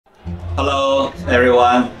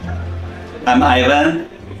everyone. I'm Ivan.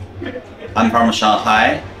 I'm from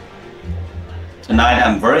Shanghai. Tonight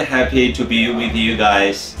I'm very happy to be with you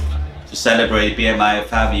guys to celebrate BMI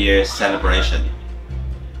 5 years celebration.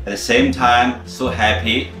 At the same time, so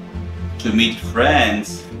happy to meet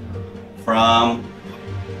friends from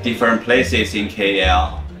different places in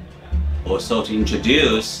KL. Also to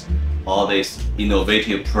introduce all this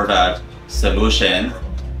innovative product solution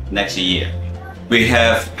next year. We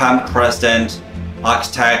have PAM President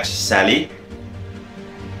Architect Sally,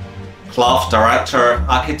 Cloth Director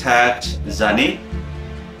Architect Zani,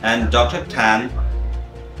 and Dr. Tan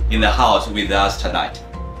in the house with us tonight.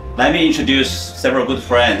 Let me introduce several good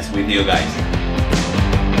friends with you guys.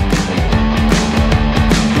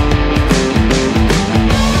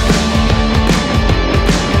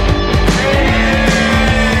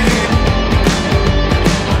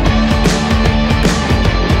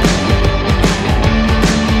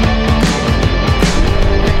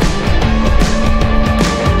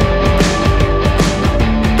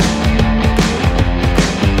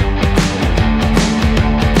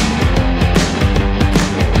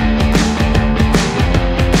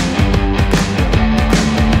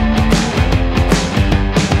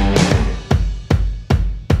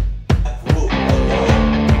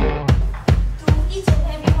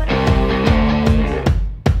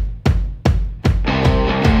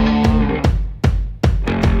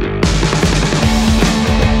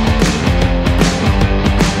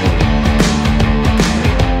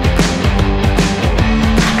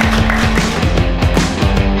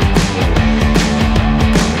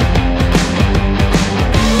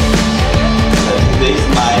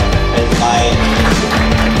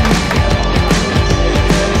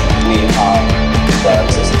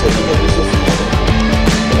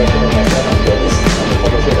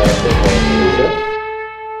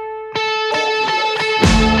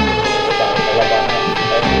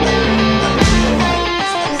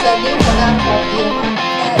 Standing for